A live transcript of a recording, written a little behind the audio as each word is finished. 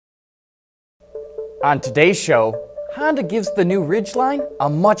On today's show, Honda gives the new Ridgeline a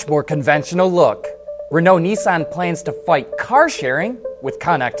much more conventional look. Renault-Nissan plans to fight car sharing with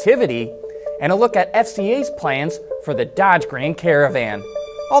connectivity, and a look at FCA's plans for the Dodge Grand Caravan.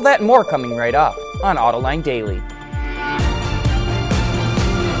 All that and more coming right up on Autoline Daily.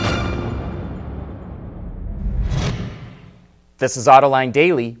 This is Autoline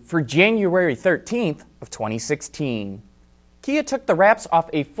Daily for January 13th of 2016. Kia took the wraps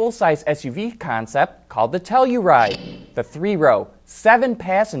off a full-size SUV concept called the Telluride. The 3-row,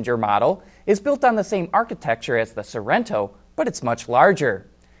 7-passenger model is built on the same architecture as the Sorento, but it's much larger.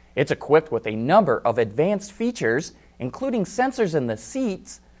 It's equipped with a number of advanced features, including sensors in the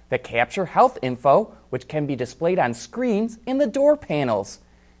seats that capture health info, which can be displayed on screens in the door panels.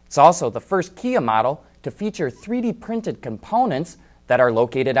 It's also the first Kia model to feature 3D printed components that are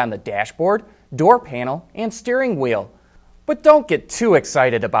located on the dashboard, door panel, and steering wheel. But don't get too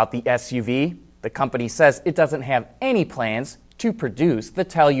excited about the SUV. The company says it doesn't have any plans to produce the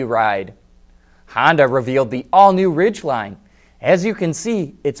Telluride. Honda revealed the all-new Ridgeline. As you can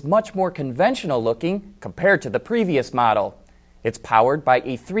see, it's much more conventional looking compared to the previous model. It's powered by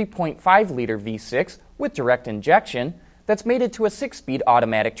a 3.5-liter V6 with direct injection that's mated to a 6-speed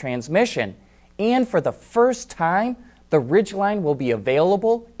automatic transmission. And for the first time, the Ridgeline will be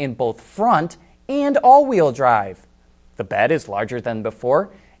available in both front and all-wheel drive. The bed is larger than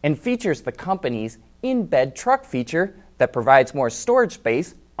before and features the company's in-bed truck feature that provides more storage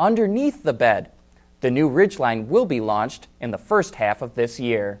space underneath the bed. The new Ridgeline will be launched in the first half of this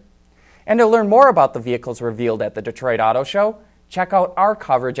year. And to learn more about the vehicles revealed at the Detroit Auto Show, check out our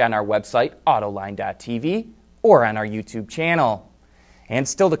coverage on our website, autoline.tv, or on our YouTube channel. And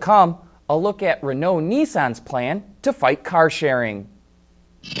still to come, a look at Renault-Nissan's plan to fight car sharing.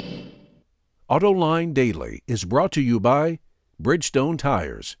 Autoline Daily is brought to you by Bridgestone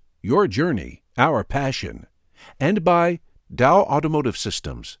Tires, your journey, our passion, and by Dow Automotive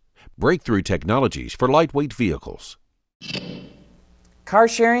Systems, breakthrough technologies for lightweight vehicles. Car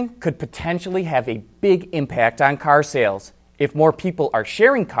sharing could potentially have a big impact on car sales. If more people are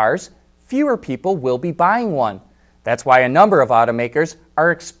sharing cars, fewer people will be buying one. That's why a number of automakers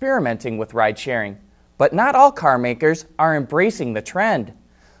are experimenting with ride sharing. But not all car makers are embracing the trend.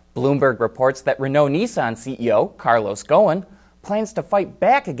 Bloomberg reports that Renault-Nissan CEO Carlos Ghosn plans to fight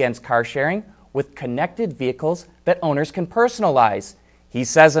back against car sharing with connected vehicles that owners can personalize. He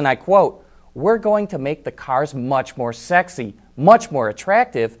says, and I quote, "We're going to make the cars much more sexy, much more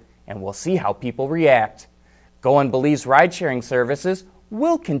attractive, and we'll see how people react." Ghosn believes ride-sharing services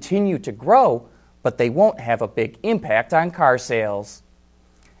will continue to grow, but they won't have a big impact on car sales.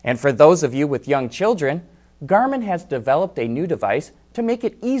 And for those of you with young children, Garmin has developed a new device to make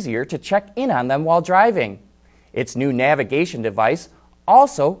it easier to check in on them while driving. Its new navigation device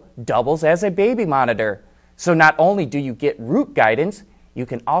also doubles as a baby monitor. So not only do you get route guidance, you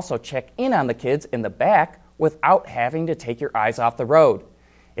can also check in on the kids in the back without having to take your eyes off the road.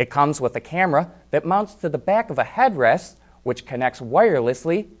 It comes with a camera that mounts to the back of a headrest, which connects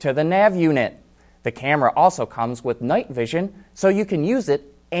wirelessly to the nav unit. The camera also comes with night vision, so you can use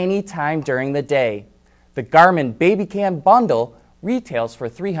it anytime during the day. The Garmin BabyCam bundle retails for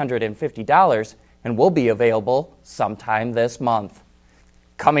 $350 and will be available sometime this month.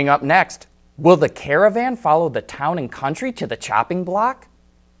 Coming up next, will the Caravan follow the Town and Country to the chopping block?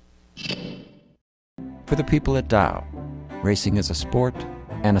 For the people at Dow, racing is a sport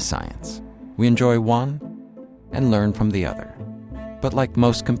and a science. We enjoy one and learn from the other. But like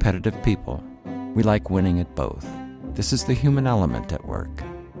most competitive people, we like winning at both. This is the human element at work.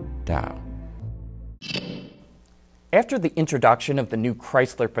 Dow. After the introduction of the new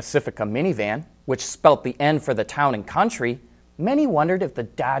Chrysler Pacifica minivan, which spelt the end for the Town and Country, many wondered if the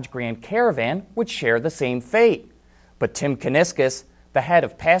Dodge Grand Caravan would share the same fate. But Tim Kuniskis, the head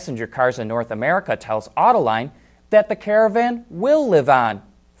of passenger cars in North America, tells Autoline that the Caravan will live on,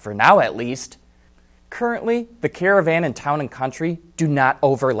 for now at least. Currently, the Caravan and Town and Country do not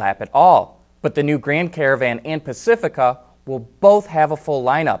overlap at all, but the new Grand Caravan and Pacifica will both have a full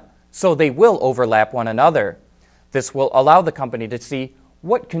lineup, so they will overlap one another. This will allow the company to see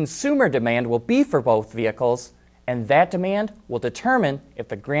what consumer demand will be for both vehicles, and that demand will determine if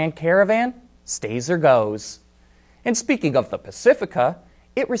the Grand Caravan stays or goes. And speaking of the Pacifica,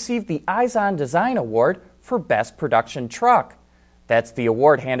 it received the Eyes on Design Award for Best Production Truck. That's the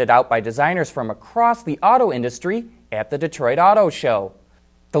award handed out by designers from across the auto industry at the Detroit Auto Show.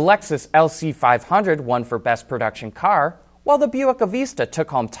 The Lexus LC500 won for Best Production Car, while the Buick Avista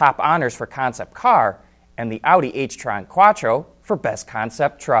took home top honors for Concept Car, and the Audi h-tron Quattro for Best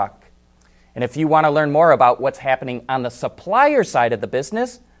Concept Truck. And if you want to learn more about what's happening on the supplier side of the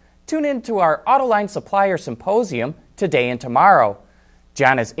business, tune in to our Autoline Supplier Symposium today and tomorrow.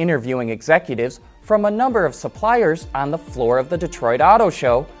 John is interviewing executives from a number of suppliers on the floor of the Detroit Auto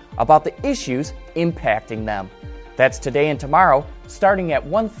Show about the issues impacting them. That's today and tomorrow, starting at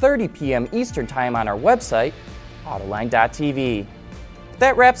 1:30 p.m. Eastern Time on our website, Autoline.tv.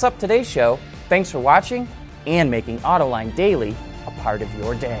 That wraps up today's show. Thanks for watching and making Autoline Daily a part of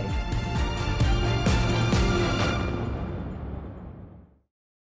your day.